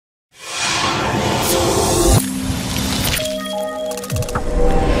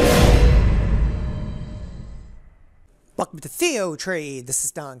Welcome to TheoTrade. This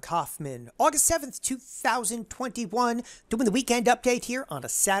is Don Kaufman. August 7th, 2021. Doing the weekend update here on a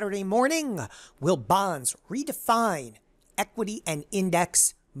Saturday morning. Will bonds redefine equity and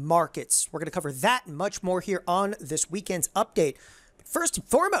index markets? We're going to cover that and much more here on this weekend's update. But first and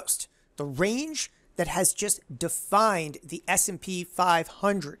foremost, the range that has just defined the S&P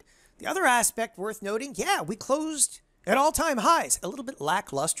 500. The other aspect worth noting, we closed at all-time highs. A little bit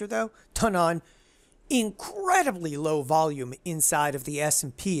lackluster, though. Ton on incredibly low volume inside of the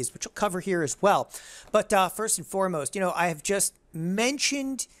S&Ps, which we'll cover here as well. But first and foremost, I have just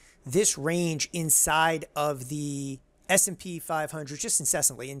mentioned this range inside of the S&P 500 just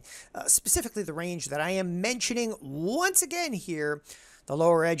incessantly, and specifically the range that I am mentioning once again here. The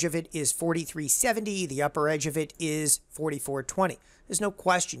lower edge of it is 43.70. The upper edge of it is 44.20. There's no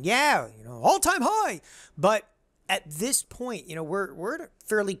question. All-time high. But at this point, we're at a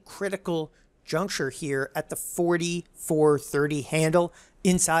fairly critical juncture here at the 44.30 handle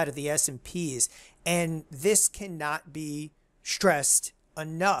inside of the S&Ps, and this cannot be stressed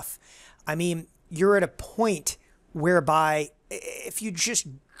enough. I mean, you're at a point whereby if you just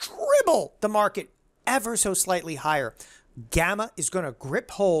dribble the market ever so slightly higher, gamma is going to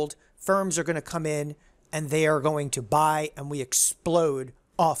grip hold, firms are going to come in, and they are going to buy, and we explode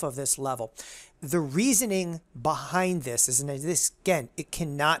off of this level. The reasoning behind this is, and this, again, it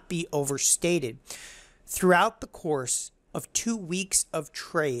cannot be overstated. Throughout the course of 2 weeks of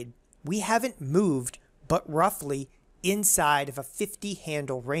trade, we haven't moved but roughly inside of a 50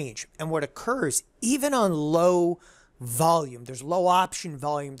 handle range. And what occurs, even on low volume, there's low option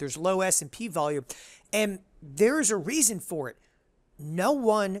volume, there's low S&P volume, and there's a reason for it. No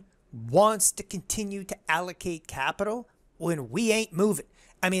one wants to continue to allocate capital when we ain't moving.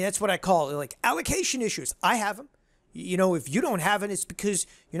 I mean, that's what I call it, like allocation issues. I have them. If you don't have it, it's because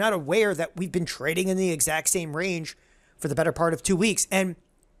you're not aware that we've been trading in the exact same range for the better part of 2 weeks. And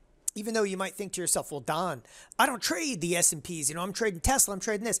even though you might think to yourself, well, Don, I don't trade the S&Ps. I'm trading Tesla. I'm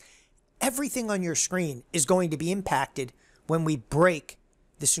trading this. Everything on your screen is going to be impacted when we break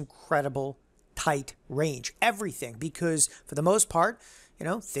this incredible tight range. Everything, because for the most part,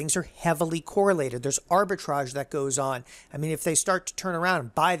 things are heavily correlated. There's arbitrage that goes on. I mean, if they start to turn around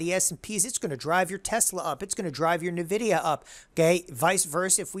and buy the S&Ps, it's going to drive your Tesla up. It's going to drive your Nvidia up. Okay. Vice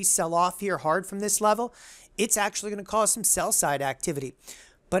versa. If we sell off here hard from this level, it's actually going to cause some sell side activity.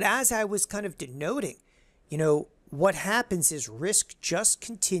 But as I was kind of denoting, what happens is risk just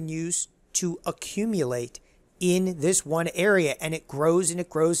continues to accumulate in this one area, and it grows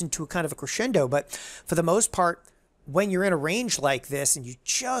into a kind of a crescendo. But for the most part, when you're in a range like this and you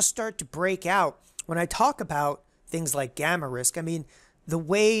just start to break out, when I talk about things like gamma risk, I mean, the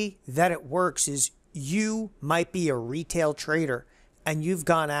way that it works is you might be a retail trader and you've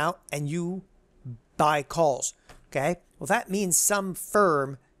gone out and you buy calls. Okay. Well, that means some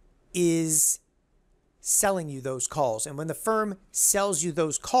firm is selling you those calls. And when the firm sells you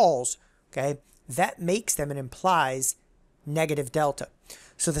those calls, okay, that makes them and implies negative delta.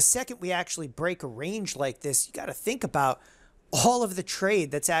 So the second we actually break a range like this, you got to think about all of the trade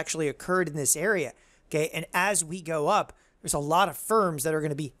that's actually occurred in this area. Okay. And as we go up, there's a lot of firms that are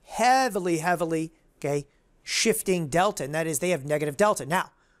going to be heavily, okay, shifting delta. And that is they have negative delta. Now,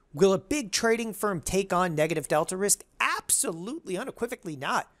 will a big trading firm take on negative delta risk? Absolutely, unequivocally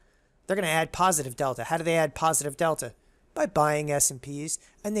not. They're going to add positive delta. How do they add positive delta? By buying S&Ps,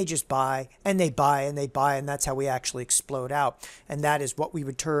 and they just buy, and they buy, and they buy, and that's how we actually explode out. And that is what we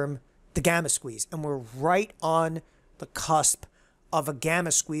would term the gamma squeeze. And we're right on the cusp of a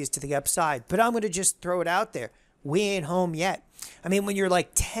gamma squeeze to the upside. But I'm going to just throw it out there. We ain't home yet. I mean, when you're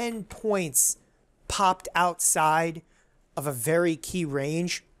like 10 points popped outside of a very key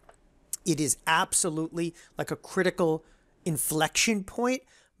range, it is absolutely like a critical inflection point.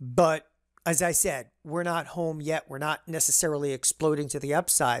 But as I said, we're not home yet. We're not necessarily exploding to the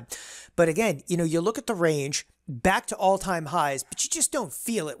upside. But again, you look at the range back to all-time highs, but you just don't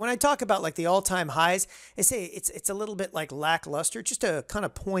feel it. When I talk about like the all-time highs, I say it's a little bit like lackluster. Just to kind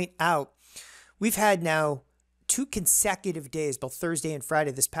of point out, we've had now 2 consecutive days, both Thursday and Friday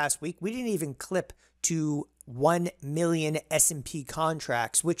this past week. We didn't even clip to 1 million S&P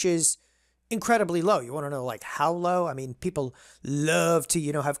contracts, which is incredibly low. You want to know like how low? I mean, people love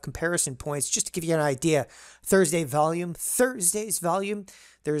to, have comparison points. Just to give you an idea, Thursday's volume,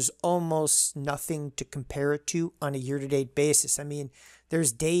 there's almost nothing to compare it to on a year-to-date basis. I mean,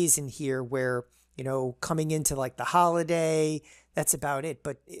 there's days in here where, coming into like the holiday, that's about it.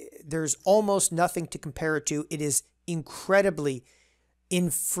 But there's almost nothing to compare it to. It is incredibly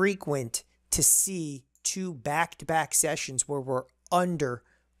infrequent to see 2 back-to-back sessions where we're under,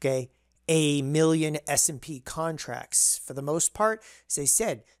 okay, a million S&P contracts. For the most part, as I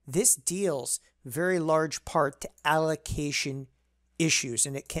said, this deals very large part to allocation issues.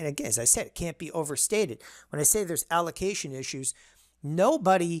 And it can, again, as I said, it can't be overstated. When I say there's allocation issues,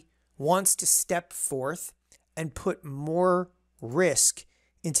 nobody wants to step forth and put more risk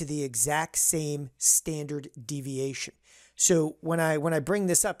into the exact same standard deviation. So when I bring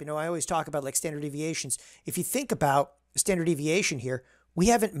this up, I always talk about like standard deviations. If you think about standard deviation here, we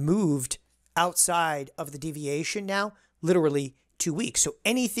haven't moved outside of the deviation now, literally 2 weeks. So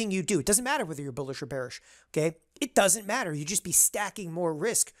anything you do, it doesn't matter whether you're bullish or bearish, okay? It doesn't matter. You just be stacking more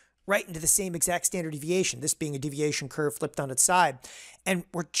risk right into the same exact standard deviation, this being a deviation curve flipped on its side. And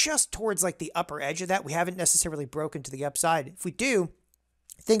we're just towards like the upper edge of that. We haven't necessarily broken to the upside. If we do,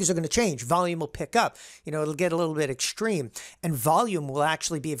 things are going to change. Volume will pick up. It'll get a little bit extreme. And volume will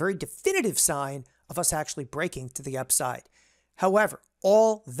actually be a very definitive sign of us actually breaking to the upside. However,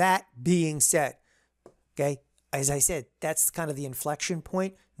 all that being said, okay, as I said, that's kind of the inflection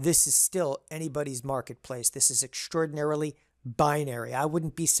point. This is still anybody's marketplace. This is extraordinarily binary. I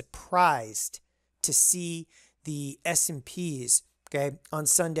wouldn't be surprised to see the S&Ps, okay, on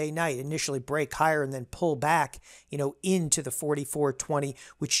Sunday night initially break higher and then pull back, into the 44.20,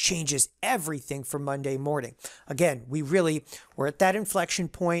 which changes everything for Monday morning. Again, we're at that inflection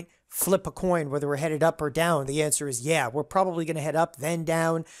point. Flip a coin whether we're headed up or down. The answer is yeah, we're probably going to head up, then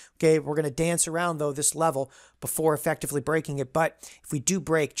down. Okay, we're going to dance around, though, this level before effectively breaking it. But if we do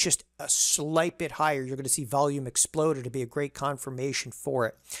break just a slight bit higher, you're going to see volume explode. It'll be a great confirmation for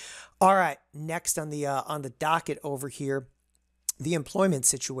it. All right, next on the docket over here, the employment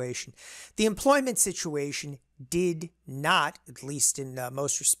situation. The employment situation did not, at least in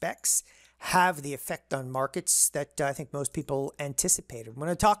most respects, have the effect on markets that I think most people anticipated. When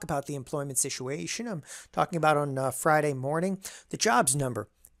I talk about the employment situation, I'm talking about on Friday morning, the jobs number.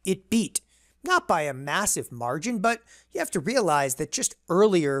 It beat, not by a massive margin, but you have to realize that just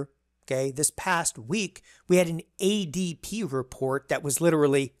earlier, okay, this past week, we had an ADP report that was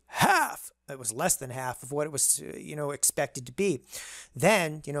literally half. It was less than half of what it was, expected to be.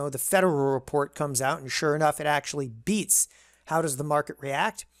 Then, the federal report comes out, and sure enough, it actually beats. How does the market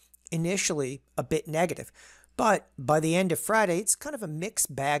react? Initially a bit negative, but by the end of Friday, it's kind of a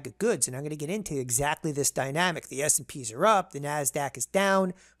mixed bag of goods, and I'm going to get into exactly this dynamic. The S&Ps are up, the Nasdaq is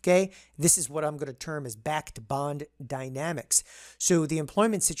down, okay? This is what I'm going to term as back-to-bond dynamics. So the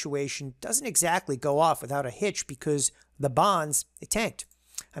employment situation doesn't exactly go off without a hitch because the bonds, they tanked.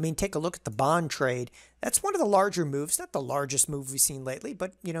 I mean, take a look at the bond trade. That's one of the larger moves, not the largest move we've seen lately,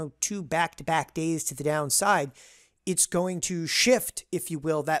 but, 2 back-to-back days to the downside. It's going to shift, if you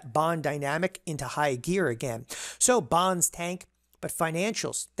will, that bond dynamic into high gear again. So bonds tank, but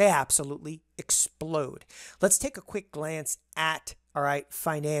financials, they absolutely explode. Let's take a quick glance at,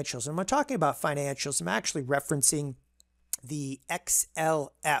 financials. And when I'm talking about financials, I'm actually referencing the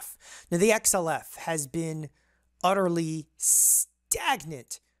XLF. Now, the XLF has been utterly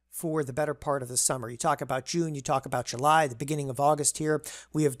stagnant for the better part of the summer. You talk about June, you talk about July, the beginning of August here.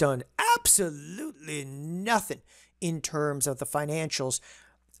 We have done absolutely nothing in terms of the financials.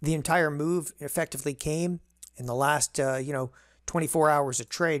 The entire move effectively came in the last, 24 hours of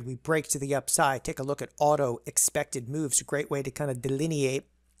trade. We break to the upside. Take a look at auto expected moves. A great way to kind of delineate.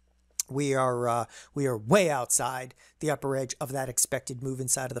 We are way outside the upper edge of that expected move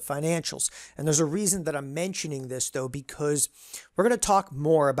inside of the financials. And there's a reason that I'm mentioning this, though, because we're going to talk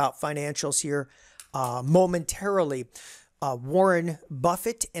more about financials here momentarily. Warren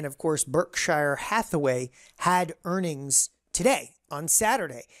Buffett and, of course, Berkshire Hathaway had earnings today on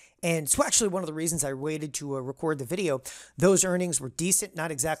Saturday. And it's actually one of the reasons I waited to record the video. Those earnings were decent, not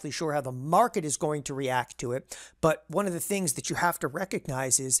exactly sure how the market is going to react to it. But one of the things that you have to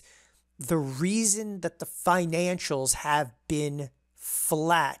recognize is the reason that the financials have been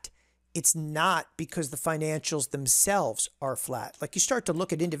flat. It's not because the financials themselves are flat. Like, you start to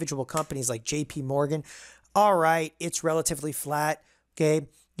look at individual companies like JP Morgan. All right, it's relatively flat, okay?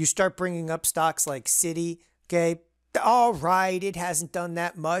 You start bringing up stocks like Citi, okay? All right, it hasn't done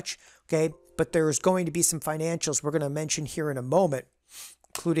that much, okay? But there's going to be some financials we're going to mention here in a moment,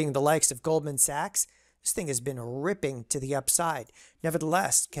 including the likes of Goldman Sacks. This thing has been ripping to the upside.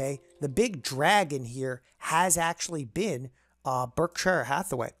 Nevertheless, okay, the big dragon here has actually been Berkshire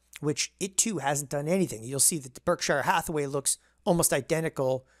Hathaway, which it too hasn't done anything. You'll see that the Berkshire Hathaway looks almost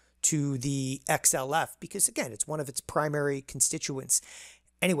identical to the XLF because, again, it's one of its primary constituents.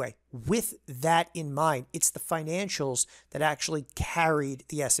 Anyway, with that in mind, it's the financials that actually carried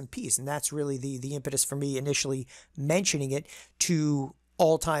the S&Ps, and that's really the impetus for me initially mentioning it to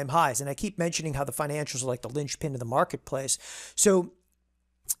all-time highs. And I keep mentioning how the financials are like the linchpin of the marketplace. So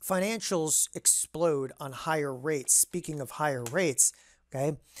financials explode on higher rates. Speaking of higher rates,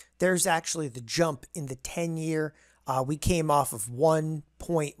 okay, there's actually the jump in the 10-year. We came off of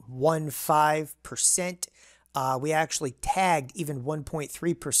 1.15%. We actually tagged even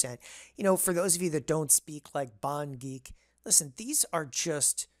 1.3%. You know, for those of you that don't speak like Bond Geek, listen, these are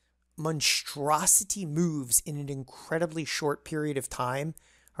just monstrosity moves in an incredibly short period of time,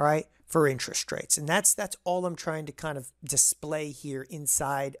 all right, for interest rates. And that's all I'm trying to kind of display here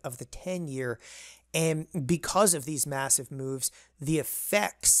inside of the 10-year. And because of these massive moves, the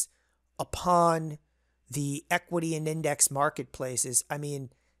effects upon the equity and index marketplaces, I mean,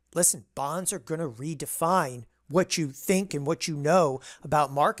 listen, bonds are going to redefine what you think and what you know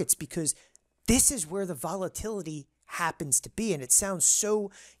about markets, because this is where the volatility happens to be. And it sounds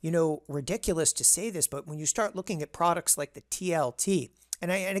so, ridiculous to say this, but when you start looking at products like the TLT,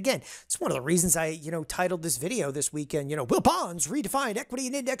 and again, it's one of the reasons I, titled this video this weekend, will bonds redefine equity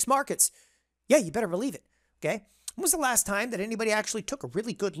and index markets? Yeah, you better believe it. Okay. When was the last time that anybody actually took a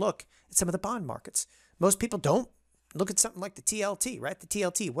really good look at some of the bond markets? Most people don't. Look at something like the TLT, right? The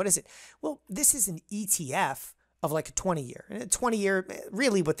TLT, what is it? Well, this is an ETF of like a 20-year. And a 20-year,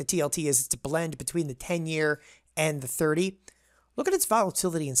 really what the TLT is, it's a blend between the 10-year and the 30. Look at its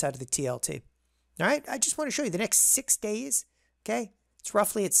volatility inside of the TLT. All right, I just want to show you the next 6 days, okay? It's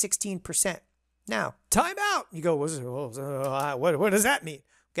roughly at 16%. Now, time out. You go, what does that mean?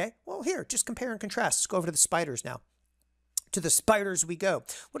 Okay, well, here, just compare and contrast. Let's go over to the spiders now. To the spiders we go.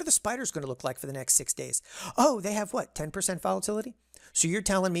 What are the spiders going to look like for the next 6 days? Oh, they have what, 10% volatility? So you're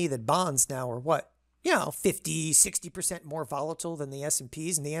telling me that bonds now are what? 50, 60% more volatile than the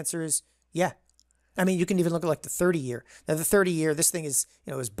S&Ps? And the answer is, yeah. I mean, you can even look at like the 30-year. Now, the 30-year, this thing is,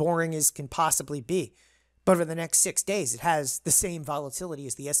 as boring as can possibly be. But over the next 6 days, it has the same volatility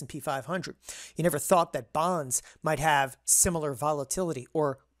as the S&P 500. You never thought that bonds might have similar volatility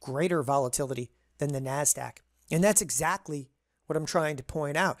or greater volatility than the Nasdaq. And that's exactly what I'm trying to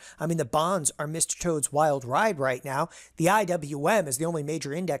point out. I mean, the bonds are Mr. Toad's wild ride right now. The IWM is the only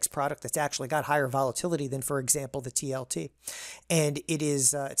major index product that's actually got higher volatility than, for example, the TLT. And it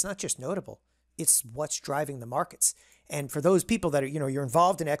is, it's not just notable. It's what's driving the markets. And for those people that are, you're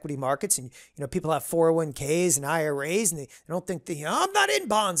involved in equity markets and, people have 401ks and IRAs and they don't think that, I'm not in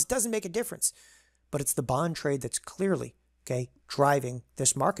bonds. It doesn't make a difference. But it's the bond trade that's clearly, driving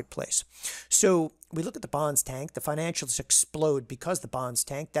this marketplace. So we look at the bonds tank, the financials explode because the bonds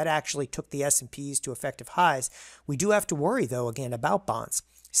tank. That actually took the S&Ps to effective highs. We do have to worry, though, again, about bonds.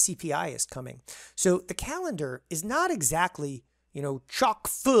 CPI is coming. So the calendar is not exactly, chock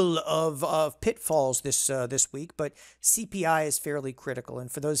full of pitfalls this week, but CPI is fairly critical.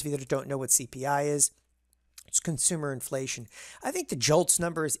 And for those of you that don't know what CPI is, it's consumer inflation. I think the JOLTS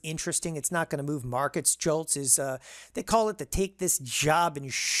number is interesting. It's not going to move markets. JOLTS is, they call it the take this job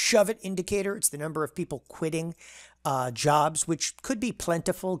and shove it indicator. It's the number of people quitting jobs, which could be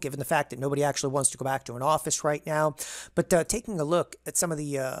plentiful given the fact that nobody actually wants to go back to an office right now. But taking a look at some of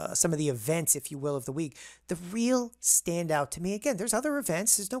the events, if you will, of the week, the real standout to me, again, there's other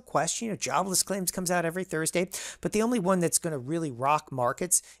events, there's no question. Jobless claims comes out every Thursday, but the only one that's going to really rock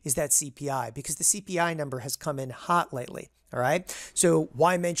markets is that CPI, because the CPI number has come in hot lately. All right. So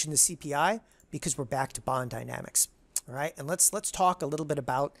why mention the CPI? Because we're back to bond dynamics. All right. And let's talk a little bit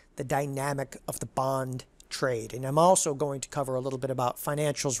about the dynamic of the bond trade. And I'm also going to cover a little bit about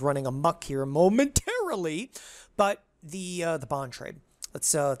financials running amok here momentarily, but the bond trade.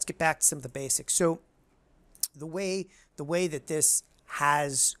 Let's get back to some of the basics. So the way that this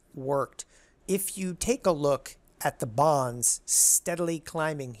has worked, if you take a look at the bonds steadily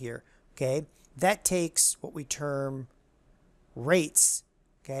climbing here, okay, that takes what we term rates,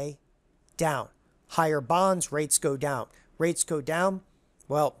 okay, down. Higher bonds, rates go down. Rates go down,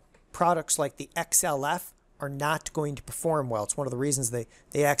 well, products like the XLF are not going to perform well. It's one of the reasons the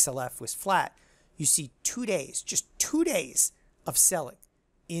XLF was flat. You see 2 days, just 2 days of selling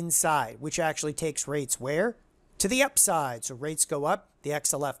inside, which actually takes rates where? To the upside. So rates go up, the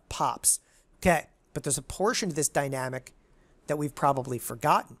XLF pops. Okay, but there's a portion of this dynamic that we've probably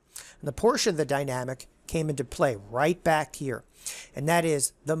forgotten. And the portion of the dynamic came into play right back here. And that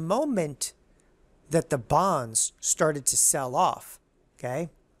is the moment that the bonds started to sell off, okay?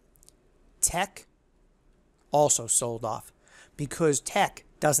 Tech also sold off because tech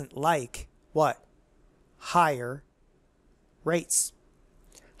doesn't like what? Higher rates.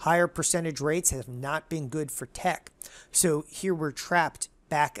 Higher percentage rates have not been good for tech. So here we're trapped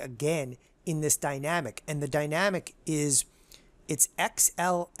back again in this dynamic. And the dynamic is, it's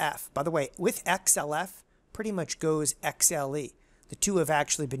XLF. By the way, with XLF, pretty much goes XLE. The two have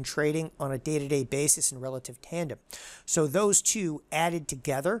actually been trading on a day-to-day basis in relative tandem. So those two added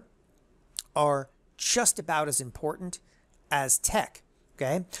together are just about as important as tech,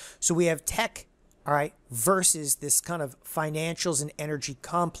 okay? So we have tech, all right, versus this kind of financials and energy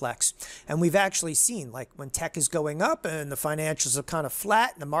complex. And we've actually seen, like, when tech is going up and the financials are kind of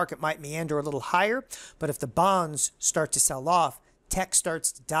flat and the market might meander a little higher, but if the bonds start to sell off, tech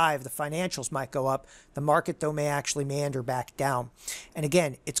starts to dive, the financials might go up, the market, though, may actually meander back down. And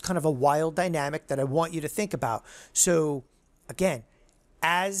again, it's kind of a wild dynamic that I want you to think about. So again,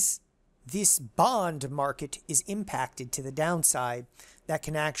 as this bond market is impacted to the downside, that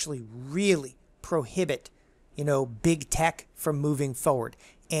can actually really prohibit, big tech from moving forward.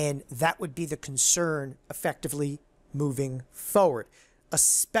 And that would be the concern effectively moving forward,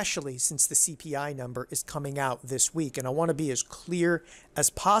 especially since the CPI number is coming out this week. And I want to be as clear as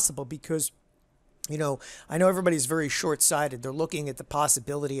possible because, I know everybody's very short-sighted. They're looking at the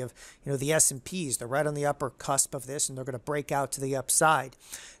possibility of, the S&Ps. They're right on the upper cusp of this, and they're going to break out to the upside.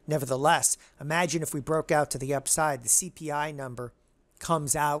 Nevertheless, imagine if we broke out to the upside, the CPI number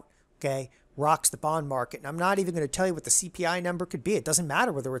comes out, okay, rocks the bond market. And I'm not even going to tell you what the CPI number could be. It doesn't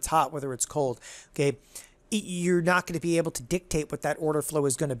matter whether it's hot, whether it's cold, okay? You're not going to be able to dictate what that order flow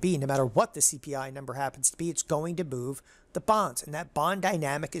is going to be. No matter what the CPI number happens to be, it's going to move the bonds. And that bond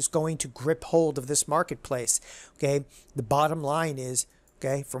dynamic is going to grip hold of this marketplace, okay? The bottom line is,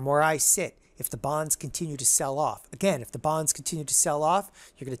 okay, from where I sit, if the bonds continue to sell off, again, if the bonds continue to sell off,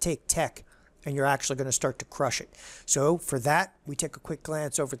 you're going to take tech and you're actually going to start to crush it. So for that, we take a quick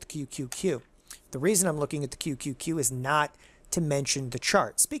glance over at the QQQ. The reason I'm looking at the QQQ is not to mention the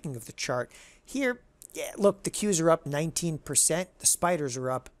chart. Speaking of the chart, here, yeah, look, the Qs are up 19%. The spiders are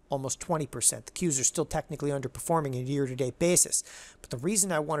up almost 20%. The Qs are still technically underperforming on a year-to-date basis. But the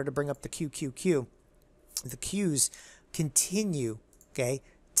reason I wanted to bring up the QQQ, the Qs continue, okay,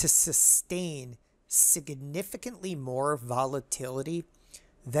 to sustain significantly more volatility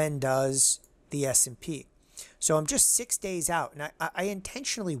than does the S&P. So I'm just 6 days out, and I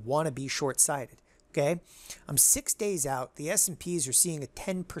intentionally want to be short-sighted, okay? I'm 6 days out. The S&Ps are seeing a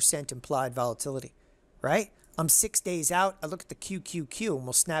 10% implied volatility, right? I'm 6 days out. I look at the QQQ, and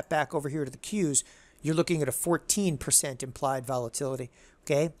we'll snap back over here to the Qs. You're looking at a 14% implied volatility,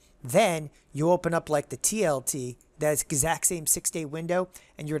 okay? Then you open up like the TLT, that exact same 6-day window,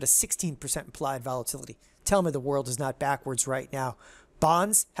 and you're at a 16% implied volatility. Tell me the world is not backwards right now.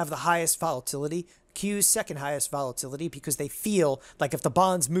 Bonds have the highest volatility. Qs second highest volatility because they feel like if the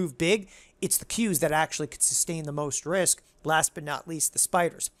bonds move big, it's the Qs that actually could sustain the most risk. Last but not least, the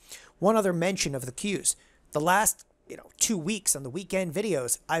spiders. One other mention of the Qs. The last 2 weeks on the weekend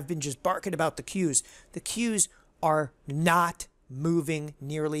videos, I've been just barking about the Qs. The Qs are not moving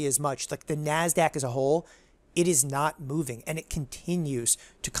nearly as much. Like the Nasdaq as a whole, it is not moving, and it continues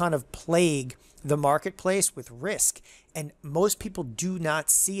to kind of plague the marketplace with risk. And most people do not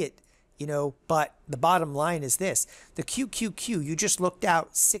see it, but the bottom line is this. The QQQ, you just looked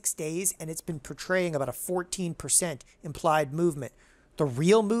out 6 days, and it's been portraying about a 14% implied movement. The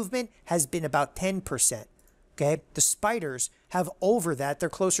real movement has been about 10%. Okay, the spiders have over that. They're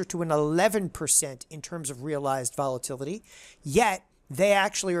closer to an 11% in terms of realized volatility, yet they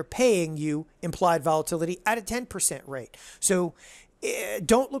actually are paying you implied volatility at a 10% rate. So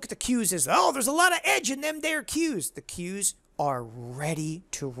don't look at the Qs as, oh, there's a lot of edge in them there Qs. The Qs are ready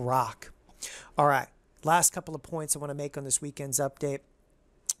to rock. All right, last couple of points I want to make on this weekend's update.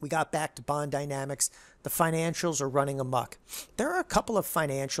 We got back to bond dynamics. The financials are running amok. There are a couple of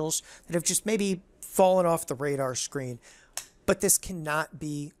financials that have just maybe fallen off the radar screen, but this cannot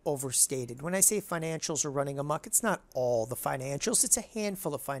be overstated. When I say financials are running amok, it's not all the financials. It's a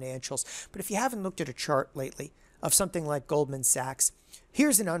handful of financials. But if you haven't looked at a chart lately of something like Goldman Sachs,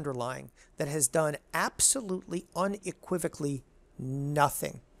 here's an underlying that has done absolutely unequivocally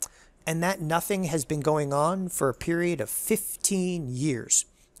nothing. And that nothing has been going on for a period of 15 years.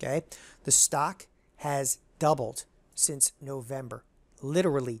 Okay, the stock has doubled since November,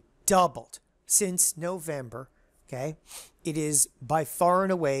 literally doubled since November. Okay, it is by far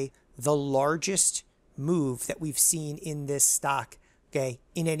and away the largest move that we've seen in this stock, okay,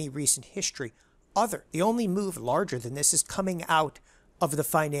 in any recent history. The only move larger than this is coming out of the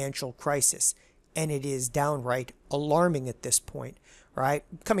financial crisis, and it is downright alarming at this point. Right,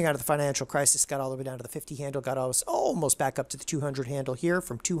 coming out of the financial crisis, got all the way down to the 50 handle, got almost back up to the 200 handle here.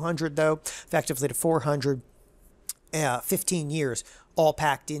 From 200 though, effectively to 400. 15 years, all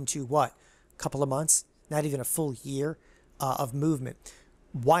packed into what? A couple of months, not even a full year of movement.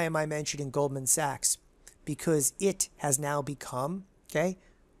 Why am I mentioning Goldman Sachs? Because it has now become, okay,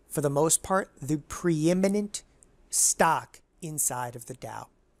 for the most part, the preeminent stock inside of the Dow.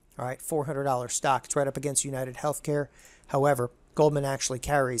 All right, $400 stock. It's right up against United Healthcare. However, Goldman actually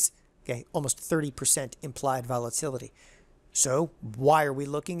carries, okay, almost 30% implied volatility. So why are we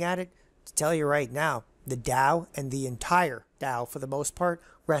looking at it? To tell you right now, the Dow and the entire Dow, for the most part,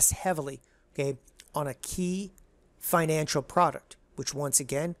 rests heavily, okay, on a key financial product, which once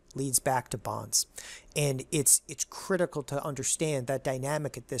again leads back to bonds. And it's critical to understand that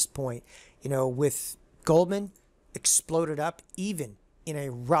dynamic at this point. You know, with Goldman exploded up even in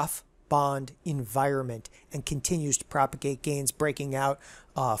a rough bond environment and continues to propagate gains, breaking out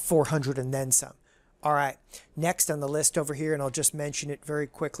 400 and then some. All right, next on the list over here, and I'll just mention it very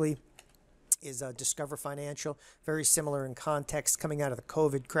quickly, is Discover Financial. Very similar in context, coming out of the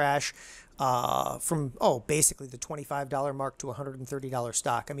COVID crash from, basically the $25 mark to $130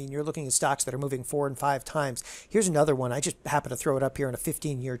 stock. I mean, you're looking at stocks that are moving 4 and 5 times. Here's another one. I just happen to throw it up here on a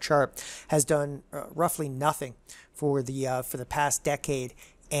 15-year chart. Has done roughly nothing for the past decade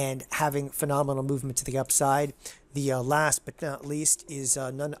and having phenomenal movement to the upside. The last but not least is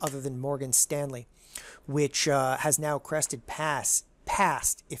none other than Morgan Stanley, which has now crested past,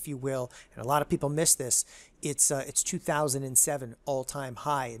 if you will, and a lot of people miss this. It's 2007 all-time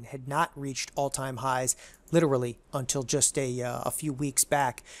high and had not reached all-time highs literally until just a few weeks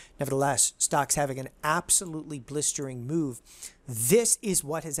back. Nevertheless, stocks having an absolutely blistering move. This is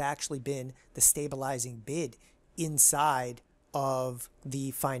what has actually been the stabilizing bid inside of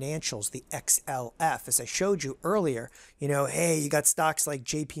the financials, the XLF. As I showed you earlier, you know, hey, you got stocks like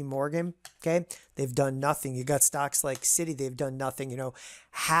JP Morgan, okay? They've done nothing. You got stocks like Citi, they've done nothing. You know,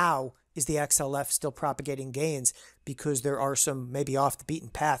 how is the XLF still propagating gains? Because there are some maybe off the beaten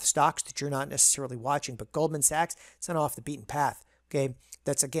path stocks that you're not necessarily watching, but Goldman Sachs, it's not off the beaten path, okay?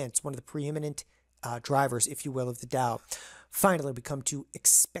 That's, again, it's one of the preeminent drivers, if you will, of the Dow. Finally, we come to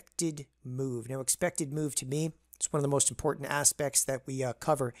expected move. Now, expected move to me, it's one of the most important aspects that we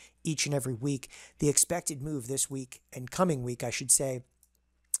cover each and every week. The expected move this week, and coming week, I should say,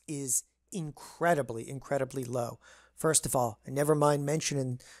 is incredibly, incredibly low. First of all, and never mind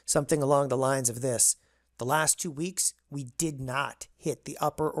mentioning something along the lines of this. The last 2 weeks, we did not hit the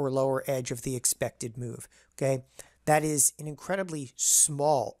upper or lower edge of the expected move, okay? That is an incredibly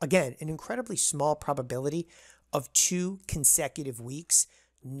small, again, an incredibly small probability of 2 consecutive weeks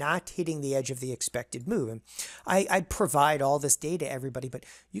not hitting the edge of the expected move. And I provide all this data to everybody, but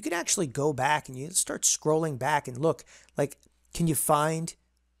you can actually go back and you start scrolling back and look, like, can you find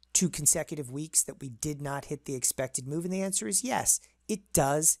 2 consecutive weeks that we did not hit the expected move? And the answer is yes, it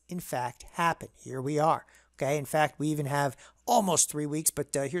does in fact happen. Here we are. Okay. In fact, we even have almost 3 weeks, but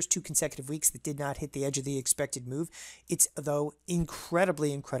here's 2 consecutive weeks that did not hit the edge of the expected move. It's, though,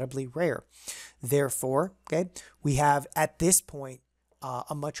 incredibly, incredibly rare. Therefore, okay, we have at this point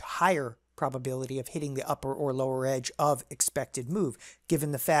a much higher probability of hitting the upper or lower edge of expected move,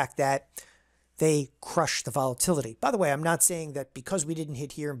 given the fact that they crush the volatility. By the way, I'm not saying that because we didn't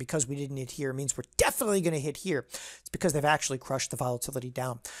hit here and because we didn't hit here means we're definitely going to hit here. It's because they've actually crushed the volatility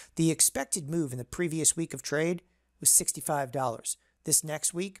down. The expected move in the previous week of trade was $65. This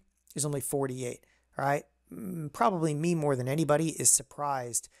next week is only $48. All right. Probably me more than anybody is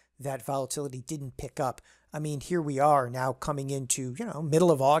surprised that volatility didn't pick up. I mean, here we are now coming into, middle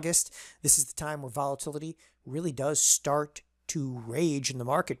of August. This is the time where volatility really does start to rage in the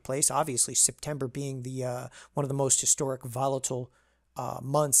marketplace. Obviously, September being the one of the most historic volatile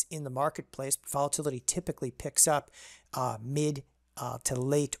months in the marketplace. But volatility typically picks up mid to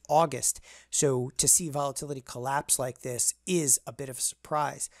late August. So to see volatility collapse like this is a bit of a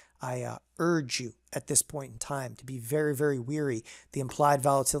surprise. I urge you at this point in time to be very, very wary. The implied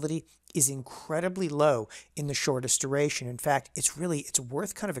volatility is incredibly low in the shortest duration. In fact, it's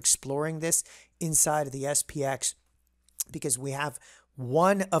worth kind of exploring this inside of the SPX, because we have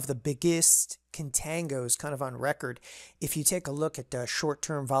one of the biggest contangos kind of on record. If you take a look at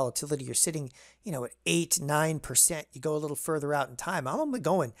short-term volatility, you're sitting, at 8-9%. You go a little further out in time. I'm only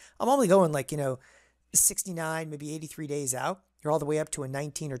going like, 69, maybe 83 days out. You're all the way up to a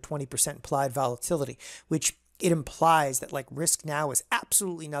 19 or 20% implied volatility, which it implies that like risk now is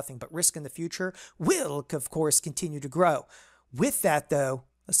absolutely nothing, but risk in the future will, of course, continue to grow. With that, though,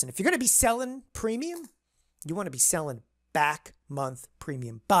 listen, if you're going to be selling premium, you want to be selling back month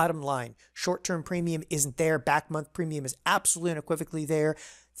premium. Bottom line, short-term premium isn't there. Back month premium is absolutely unequivocally there.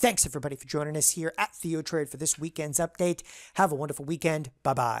 Thanks, everybody, for joining us here at TheoTrade for this weekend's update. Have a wonderful weekend.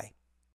 Bye-bye.